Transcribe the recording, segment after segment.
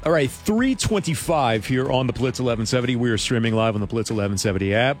All right, 3:25 here on the Blitz 1170. We are streaming live on the Blitz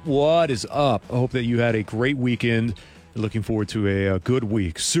 1170 app. What is up? I hope that you had a great weekend. Looking forward to a good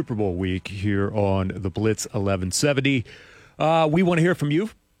week, Super Bowl week here on the Blitz 1170. We want to hear from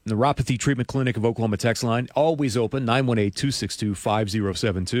you. The Neuropathy Treatment Clinic of Oklahoma text line, always open,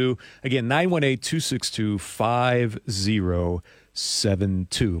 918-262-5072. Again,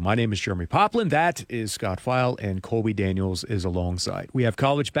 918-262-5072. My name is Jeremy Poplin. That is Scott File, and Colby Daniels is alongside. We have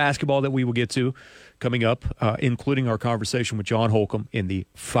college basketball that we will get to coming up, including our conversation with John Holcomb in the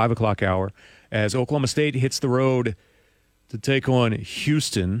 5 o'clock hour, as Oklahoma State hits the road to take on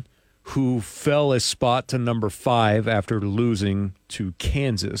Houston, who fell a spot to number 5 after losing to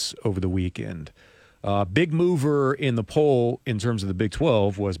Kansas over the weekend. Big mover in the poll in terms of the Big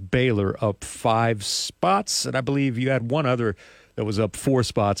 12 was Baylor, up 5 spots. And I believe you had one other that was up 4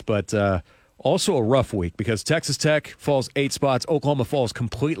 spots, but also a rough week because Texas Tech falls 8 spots. Oklahoma falls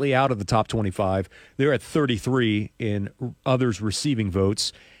completely out of the top 25. They're at 33 in others receiving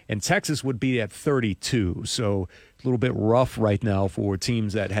votes, and Texas would be at 32. So a little bit rough right now for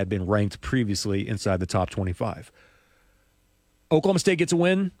teams that had been ranked previously inside the top 25. Oklahoma State gets a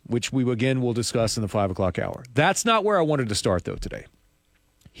win, which we, again, will discuss in the 5 o'clock hour. That's not where I wanted to start, though, today.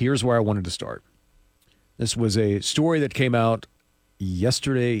 Here's where I wanted to start. This was a story that came out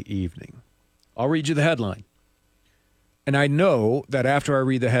yesterday evening. I'll read you the headline. And I know that after I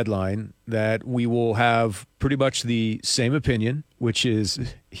read the headline that we will have pretty much the same opinion, which is,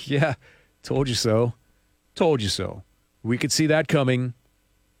 yeah, told you so. Told you so. We could see that coming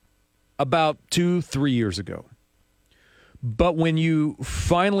about 2-3 years ago. But when you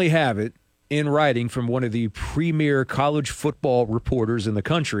finally have it in writing from one of the premier college football reporters in the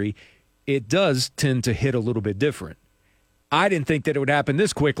country, it does tend to hit a little bit different. I didn't think that it would happen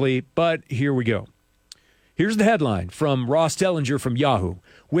this quickly, but here we go. Here's the headline from Ross Dellinger from Yahoo.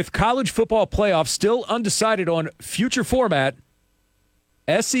 With college football playoffs still undecided on future format,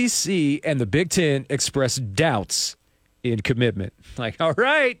 SEC and the Big Ten express doubts in commitment. Like, all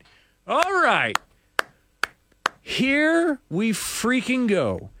right. Here we freaking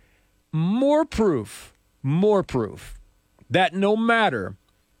go. More proof that no matter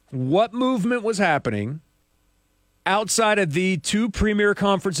what movement was happening outside of the 2 premier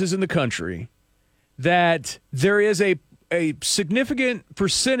conferences in the country, that there is a significant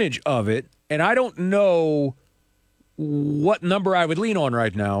percentage of it, and I don't know what number I would lean on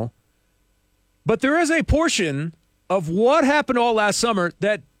right now, but there is a portion of what happened all last summer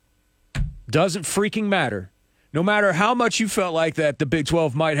that doesn't freaking matter. No matter how much you felt like that the Big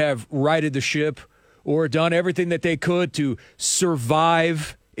 12 might have righted the ship or done everything that they could to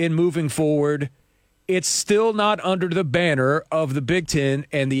survive in moving forward, it's still not under the banner of the Big Ten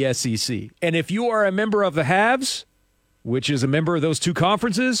and the SEC. And if you are a member of the Haves, which is a member of those 2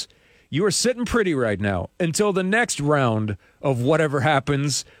 conferences, you are sitting pretty right now until the next round of whatever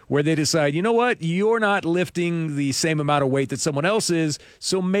happens where they decide, you know what, you're not lifting the same amount of weight that someone else is,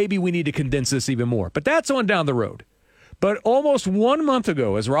 so maybe we need to condense this even more. But that's on down the road. But almost 1 month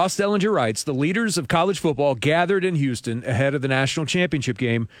ago, as Ross Dellinger writes, the leaders of college football gathered in Houston ahead of the national championship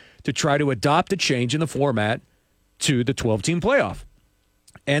game to try to adopt a change in the format to the 12-team playoff.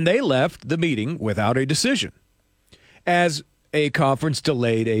 And they left the meeting without a decision, as a conference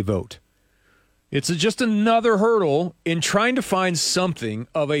delayed a vote. It's just another hurdle in trying to find something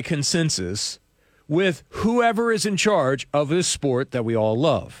of a consensus with whoever is in charge of this sport that we all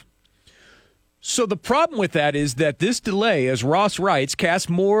love. So the problem with that is that this delay, as Ross writes, casts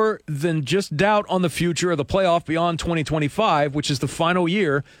more than just doubt on the future of the playoff beyond 2025, which is the final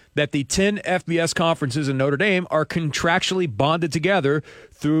year that the 10 FBS conferences in Notre Dame are contractually bonded together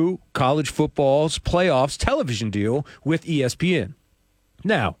through college football's playoffs television deal with ESPN.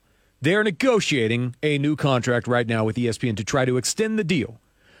 Now, they're negotiating a new contract right now with ESPN to try to extend the deal,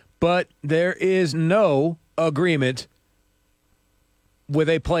 but there is no agreement with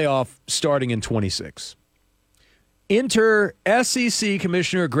a playoff starting in 26. Enter SEC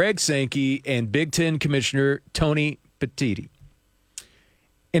Commissioner Greg Sankey and Big Ten Commissioner Tony Petitti.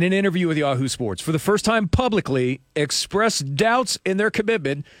 In an interview with Yahoo Sports, for the first time publicly, expressed doubts in their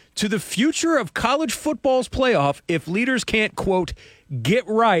commitment to the future of college football's playoff if leaders can't, quote, get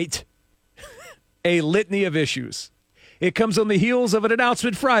right a litany of issues. It comes on the heels of an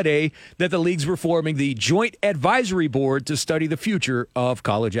announcement Friday that the leagues were forming the Joint Advisory Board to study the future of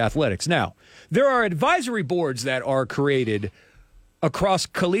college athletics. Now, there are advisory boards that are created across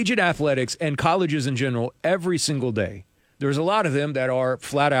collegiate athletics and colleges in general every single day. There's a lot of them that are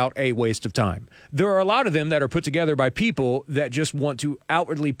flat out a waste of time. There are a lot of them that are put together by people that just want to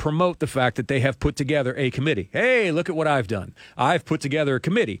outwardly promote the fact that they have put together a committee. Hey, look at what I've done. I've put together a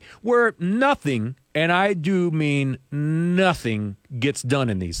committee where nothing, and I do mean nothing, gets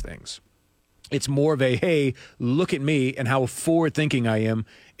done in these things. It's more of a, hey, look at me and how forward-thinking I am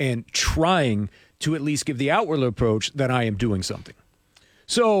and trying to at least give the outward approach that I am doing something.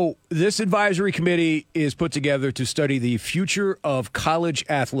 So this advisory committee is put together to study the future of college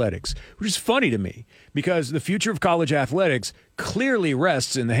athletics, which is funny to me because the future of college athletics clearly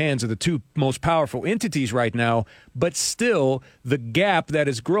rests in the hands of the two most powerful entities right now, but still the gap that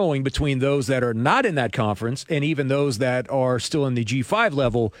is growing between those that are not in that conference and even those that are still in the G5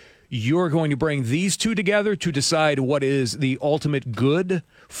 level. You're going to bring these two together to decide what is the ultimate good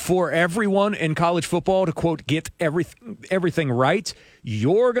for everyone in college football to, quote, get everything right.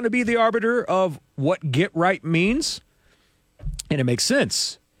 You're going to be the arbiter of what get right means. And it makes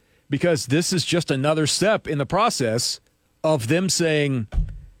sense because this is just another step in the process of them saying,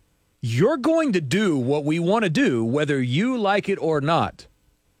 you're going to do what we want to do, whether you like it or not.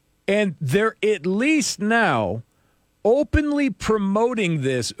 And they're at least now openly promoting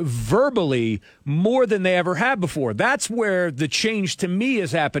this verbally more than they ever have before. That's where the change to me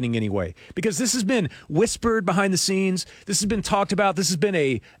is happening anyway, because this has been whispered behind the scenes. This has been talked about. This has been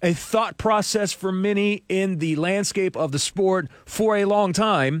a thought process for many in the landscape of the sport for a long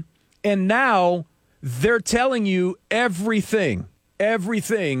time. And now they're telling you everything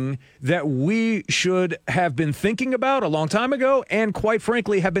that we should have been thinking about a long time ago and quite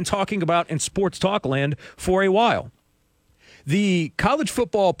frankly have been talking about in sports talk land for a while. The College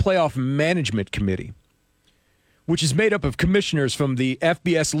Football Playoff Management Committee, which is made up of commissioners from the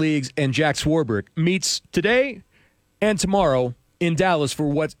FBS leagues and Jack Swarbrick, meets today and tomorrow in Dallas for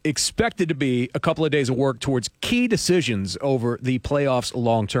what's expected to be a couple of days of work towards key decisions over the playoffs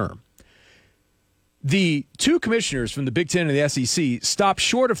long term. The two commissioners from the Big Ten and the SEC stopped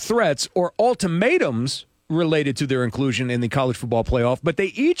short of threats or ultimatums related to their inclusion in the college football playoff, but they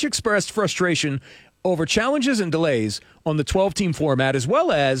each expressed frustration over challenges and delays on the 12-team format, as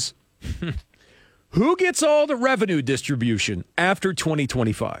well as who gets all the revenue distribution after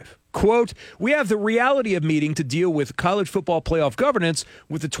 2025. Quote, we have the reality of needing to deal with college football playoff governance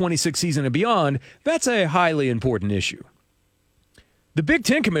with the 26th season and beyond. That's a highly important issue. The Big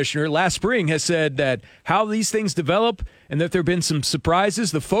Ten commissioner last spring has said that how these things develop and that there have been some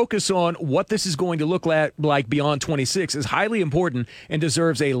surprises, the focus on what this is going to look like beyond 26 is highly important and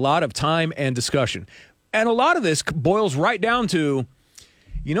deserves a lot of time and discussion. And a lot of this boils right down to,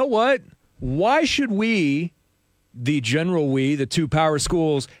 you know what? Why should we, the two power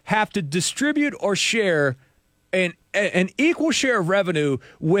schools, have to distribute or share an equal share of revenue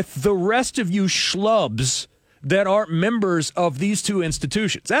with the rest of you schlubs that aren't members of these two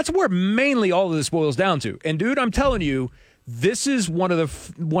institutions? That's where mainly all of this boils down to. And dude, I'm telling you, this is one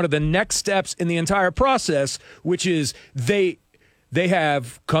of the next steps in the entire process, which is they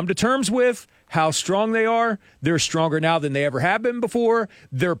have come to terms with how strong they are. They're stronger now than they ever have been before.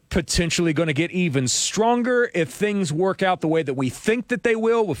 They're potentially going to get even stronger if things work out the way that we think that they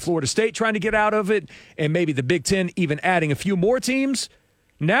will, with Florida State trying to get out of it and maybe the Big Ten even adding a few more teams.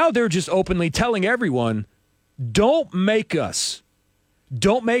 Now they're just openly telling everyone, Don't make us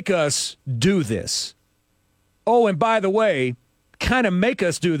do this. Oh, and by the way, kind of make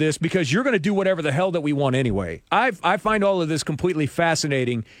us do this because you're going to do whatever the hell that we want anyway. I find all of this completely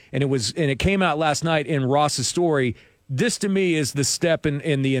fascinating, and it came out last night in Ross's story. This to me is the step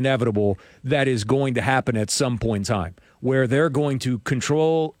in the inevitable that is going to happen at some point in time, where they're going to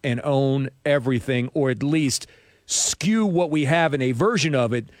control and own everything, or at least skew what we have in a version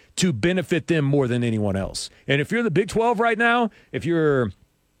of it to benefit them more than anyone else. And if you're the Big 12 right now, if you're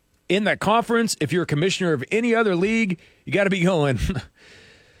in that conference, if you're a commissioner of any other league, you got to be going,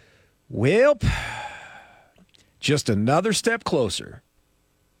 well, just another step closer.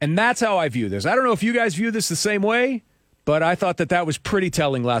 And that's how I view this. I don't know if you guys view this the same way, but I thought that was pretty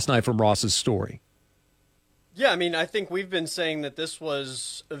telling last night from Ross's story. Yeah, I mean, I think we've been saying that this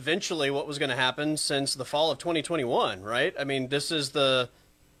was eventually what was going to happen since the fall of 2021, right? I mean, this is the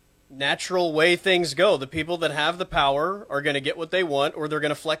natural way things go. The people that have the power are going to get what they want, or they're going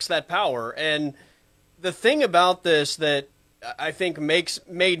to flex that power. And the thing about this that I think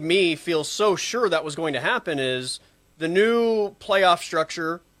made me feel so sure that was going to happen is the new playoff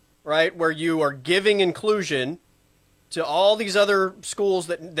structure, right, where you are giving inclusion to all these other schools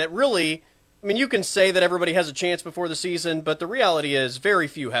that really, I mean, you can say that everybody has a chance before the season, but the reality is very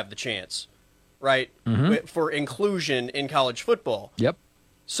few have the chance, right, for inclusion in college football. Yep.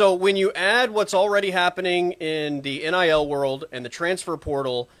 So when you add what's already happening in the NIL world and the transfer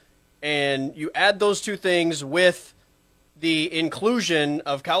portal, and you add those two things with the inclusion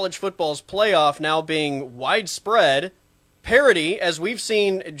of college football's playoff now being widespread, parity, as we've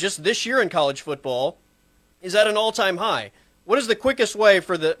seen just this year in college football, is at an all-time high. What is the quickest way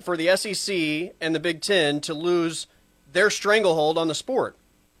for the SEC and the Big Ten to lose their stranglehold on the sport?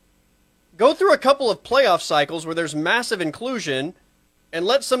 Go through a couple of playoff cycles where there's massive inclusion and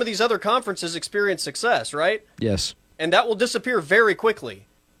let some of these other conferences experience success, right? Yes. And that will disappear very quickly.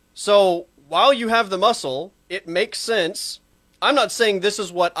 So while you have the muscle, it makes sense. I'm not saying this is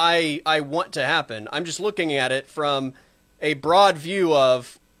what I want to happen. I'm just looking at it from a broad view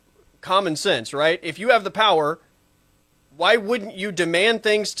of common sense, right? If you have the power, why wouldn't you demand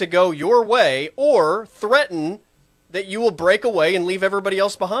things to go your way or threaten that you will break away and leave everybody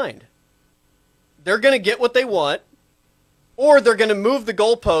else behind? They're going to get what they want, or they're going to move the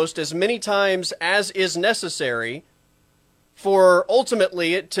goalpost as many times as is necessary for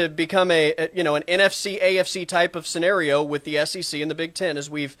ultimately it to become an NFC, AFC type of scenario with the SEC and the Big Ten, as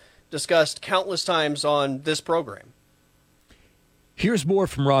we've discussed countless times on this program. Here's more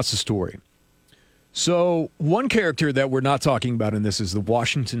from Ross's story. So one character that we're not talking about in this is the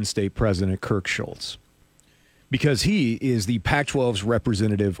Washington State president, Kirk Schultz, because he is the Pac-12's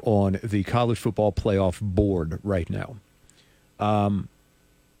representative on the college football playoff board right now.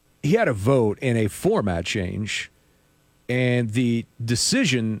 He had a vote in a format change, and the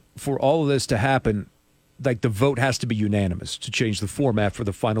decision for all of this to happen, like the vote has to be unanimous to change the format for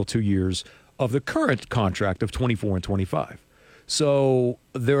the final 2 years of the current contract of 24 and 25. So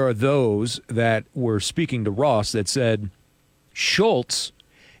there are those that were speaking to Ross that said Schultz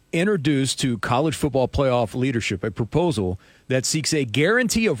introduced to college football playoff leadership a proposal that seeks a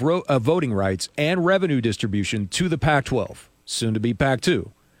guarantee of voting rights and revenue distribution to the Pac-12, soon to be Pac-2,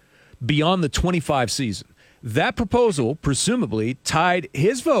 beyond the 25 season. That proposal, presumably tied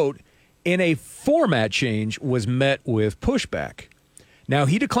his vote in a format change, was met with pushback. Now,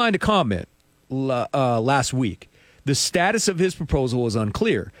 he declined to comment last week. The status of his proposal is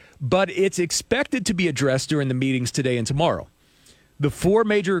unclear, but it's expected to be addressed during the meetings today and tomorrow. The four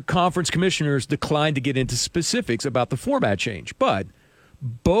major conference commissioners declined to get into specifics about the format change, but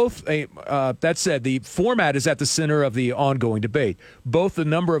that said, the format is at the center of the ongoing debate. Both the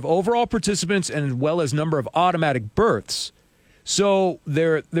number of overall participants and as well as number of automatic berths. So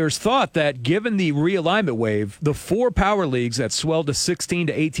there's thought that given the realignment wave, the four power leagues that swelled to 16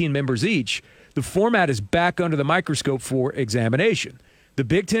 to 18 members each, the format is back under the microscope for examination. The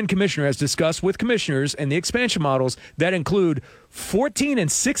Big Ten commissioner has discussed with commissioners and the expansion models that include 14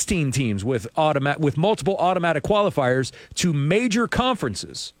 and 16 teams with multiple automatic qualifiers to major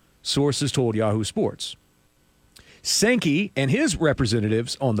conferences, sources told Yahoo Sports. Sankey and his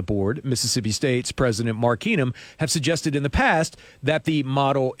representatives on the board, Mississippi State's President Mark Keenum, have suggested in the past that the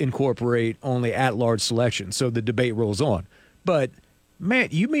model incorporate only at-large selection, so the debate rolls on. But, man,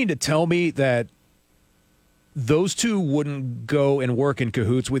 you mean to tell me that those two wouldn't go and work in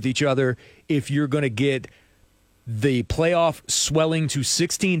cahoots with each other if you're going to get the playoff swelling to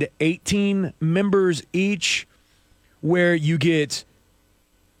 16 to 18 members each, where you get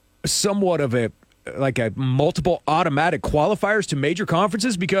somewhat of a multiple automatic qualifiers to major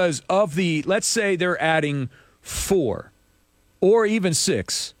conferences? Because of the, let's say they're adding 4 or even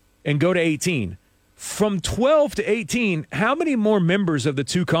 6 and go to 18. From 12 to 18, how many more members of the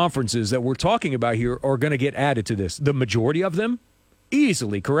two conferences that we're talking about here are going to get added to this? The majority of them?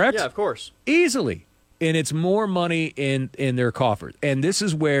 Easily, correct? Yeah, of course. Easily. And it's more money in their coffers. And this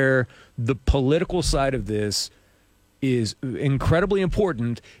is where the political side of this is incredibly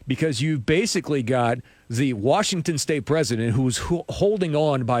important, because you've basically got the Washington State president who's holding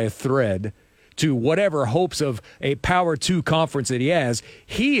on by a thread to whatever hopes of a Power 2 conference that he has.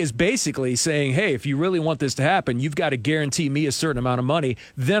 He is basically saying, hey, if you really want this to happen, you've got to guarantee me a certain amount of money,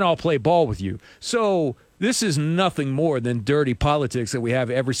 then I'll play ball with you. So this is nothing more than dirty politics that we have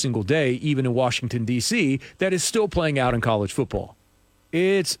every single day, even in Washington, D.C., that is still playing out in college football.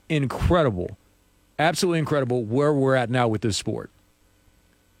 It's incredible, absolutely incredible where we're at now with this sport.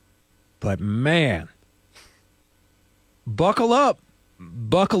 But, man, buckle up,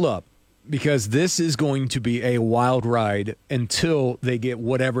 because this is going to be a wild ride until they get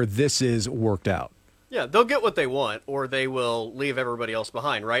whatever this is worked out. Yeah, they'll get what they want, or they will leave everybody else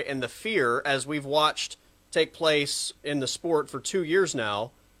behind, right? And the fear, as we've watched take place in the sport for 2 years now,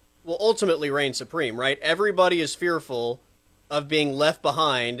 will ultimately reign supreme, right? Everybody is fearful of being left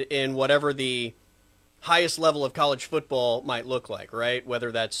behind in whatever the highest level of college football might look like, right?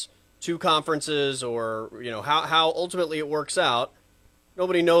 Whether that's 2 conferences or, how ultimately it works out.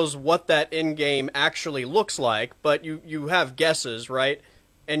 Nobody knows what that end game actually looks like, but you have guesses, right?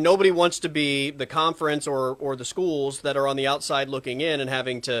 And nobody wants to be the conference or the schools that are on the outside looking in and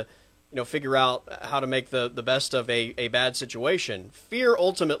having to, figure out how to make the best of a bad situation. Fear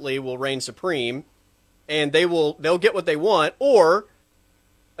ultimately will reign supreme, and they'll get what they want, or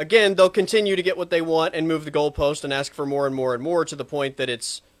again, they'll continue to get what they want and move the goalpost and ask for more and more and more to the point that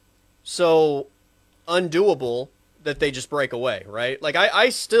it's so undoable that they just break away, right? Like, I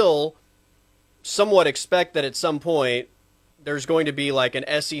still somewhat expect that at some point there's going to be like an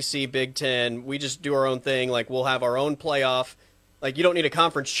SEC Big Ten. We just do our own thing. Like, we'll have our own playoff. Like, you don't need a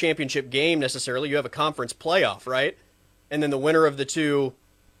conference championship game necessarily. You have a conference playoff, right? And then the winner of the two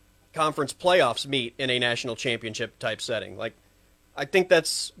conference playoffs meet in a national championship type setting. Like, I think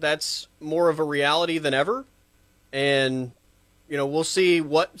that's more of a reality than ever. And, we'll see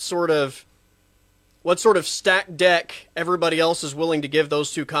what sort of stacked deck everybody else is willing to give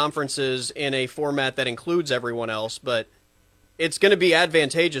those two conferences in a format that includes everyone else. But it's going to be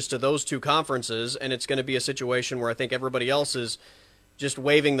advantageous to those two conferences, and it's going to be a situation where I think everybody else is just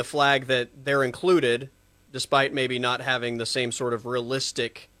waving the flag that they're included, despite maybe not having the same sort of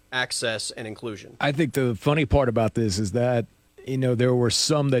realistic access and inclusion. I think the funny part about this is that, there were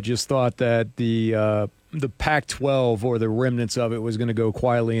some that just thought that the Pac-12 or the remnants of it was going to go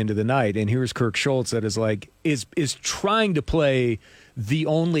quietly into the night. And here's Kirk Schultz that is trying to play the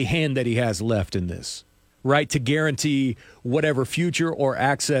only hand that he has left in this, right? To guarantee whatever future or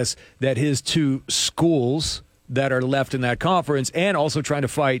access that his two schools that are left in that conference, and also trying to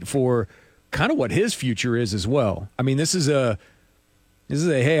fight for kind of what his future is as well. I mean, this is a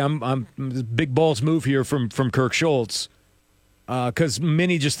hey, I'm this big balls move here from Kirk Schultz. Because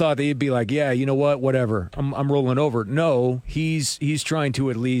many just thought that he'd be like, yeah, you know what, whatever, I'm rolling over. No, he's trying to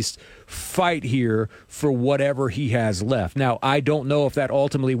at least fight here for whatever he has left. Now, I don't know if that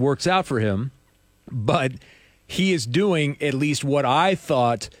ultimately works out for him, but he is doing at least what I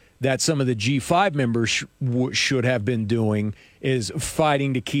thought that some of the G5 members should have been doing, is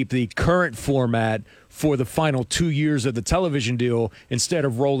fighting to keep the current format for the final 2 years of the television deal instead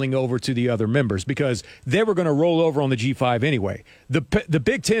of rolling over to the other members, because they were going to roll over on the G5 anyway. The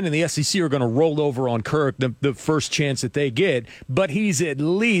Big Ten and the SEC are going to roll over on Kirk the first chance that they get, but he's at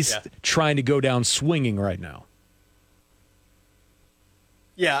least trying to go down swinging right now.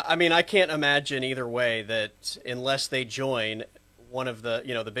 Yeah, I mean, I can't imagine either way that unless they join one of the,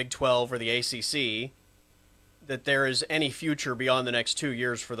 the Big 12 or the ACC, that there is any future beyond the next 2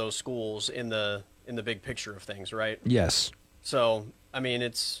 years for those schools in the big picture of things, right? Yes. So, I mean,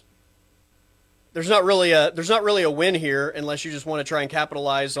 there's not really a win here unless you just want to try and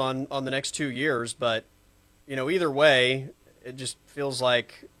capitalize on the next 2 years. But, either way, it just feels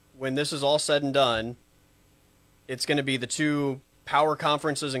like when this is all said and done, it's going to be the two power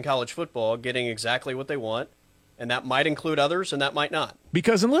conferences in college football getting exactly what they want. And that might include others, and that might not.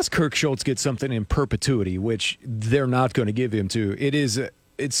 Because unless Kirk Schultz gets something in perpetuity, which they're not going to give him to,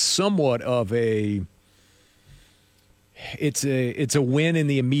 it's somewhat of a win in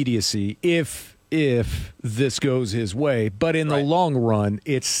the immediacy if this goes his way. But in the long run,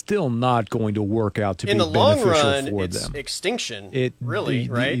 it's still not going to work out to be beneficial for them. In the long run, it's extinction, really,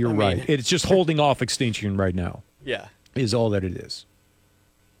 right? You're right. It's just holding off extinction right now. Yeah. Is all that it is.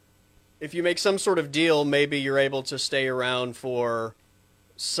 If you make some sort of deal, maybe you're able to stay around for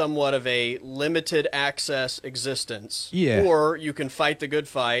somewhat of a limited access existence. Yeah. Or you can fight the good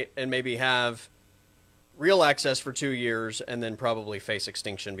fight and maybe have real access for 2 years and then probably face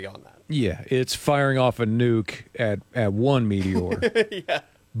extinction beyond that. Yeah, it's firing off a nuke at one meteor. Yeah.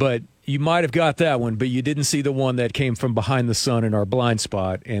 But you might have got that one, but you didn't see the one that came from behind the sun in our blind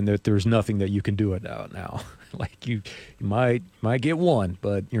spot, and that there's nothing that you can do about now. Like you might get one,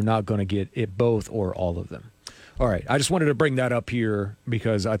 but you're not going to get it both or all of them. All right, I just wanted to bring that up here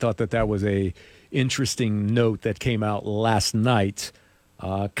because I thought that was a interesting note that came out last night.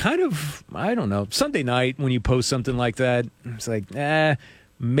 Kind of, I don't know, Sunday night when you post something like that, it's like,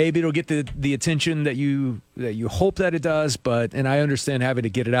 maybe it'll get the attention that you hope that it does, and I understand having to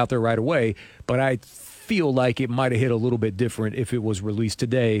get it out there right away, but I feel like it might have hit a little bit different if it was released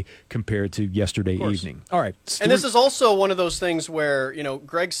today compared to yesterday evening. All right. And this is also one of those things where,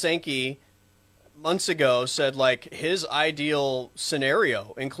 Greg Sankey months ago said, like, his ideal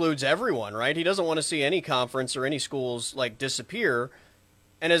scenario includes everyone, right? He doesn't want to see any conference or any schools, like, disappear.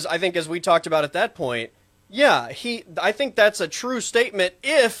 And as we talked about at that point, yeah, I think that's a true statement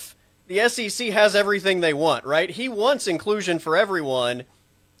if the SEC has everything they want, right? He wants inclusion for everyone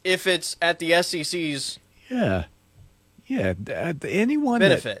if it's at the SEC's Yeah, anyone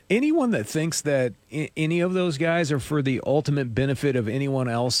benefit. Anyone that thinks that any of those guys are for the ultimate benefit of anyone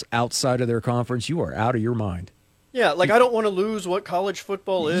else outside of their conference, you are out of your mind. Yeah, like I don't want to lose what college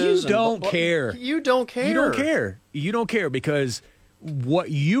football is. You don't care. You don't care. You don't care. You don't care because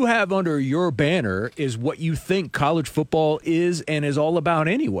what you have under your banner is what you think college football is and is all about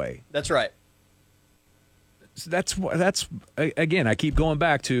anyway. That's right. That's again, I keep going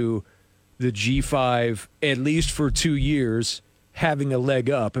back to the G5, at least for 2 years, having a leg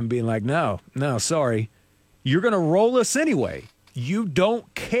up and being like, no, sorry. You're going to roll us anyway. You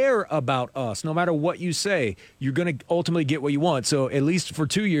don't care about us. No matter what you say, you're going to ultimately get what you want. So at least for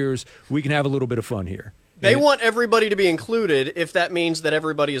 2 years, we can have a little bit of fun here. They want everybody to be included if that means that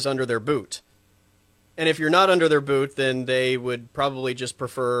everybody is under their boot. And if you're not under their boot, then they would probably just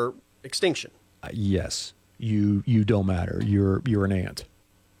prefer extinction. Yes, you don't matter. You're an ant.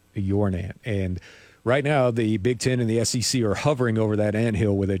 You're an ant. And right now, the Big Ten and the SEC are hovering over that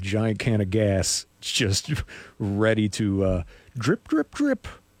anthill with a giant can of gas just ready to drip, drip, drip.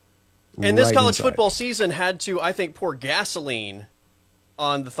 And this college football season had to, I think, pour gasoline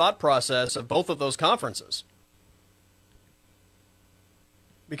on the thought process of both of those conferences.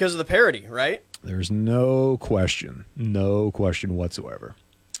 Because of the parity, right? There's no question whatsoever.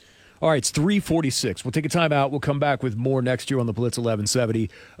 All right, it's 3:46. We'll take a time out. We'll come back with more next year on the Blitz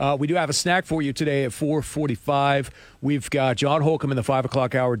 1170. We do have a snack for you today at 4:45. We've got John Holcomb in the 5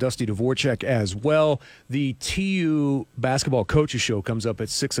 o'clock hour, Dusty Dvorak as well. The TU basketball coaches show comes up at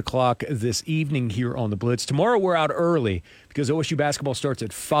 6 o'clock this evening here on the Blitz. Tomorrow we're out early because OSU basketball starts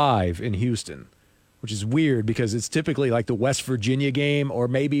at 5 in Houston, which is weird because it's typically like the West Virginia game or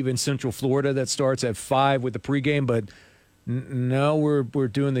maybe even Central Florida that starts at 5 with the pregame, but no, we're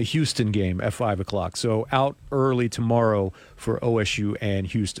doing the Houston game at 5 o'clock. So out early tomorrow for OSU and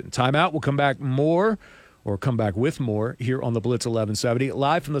Houston. Timeout. We'll come back with more here on the Blitz 1170.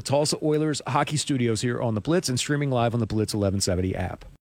 Live from the Tulsa Oilers hockey studios here on the Blitz and streaming live on the Blitz 1170 app.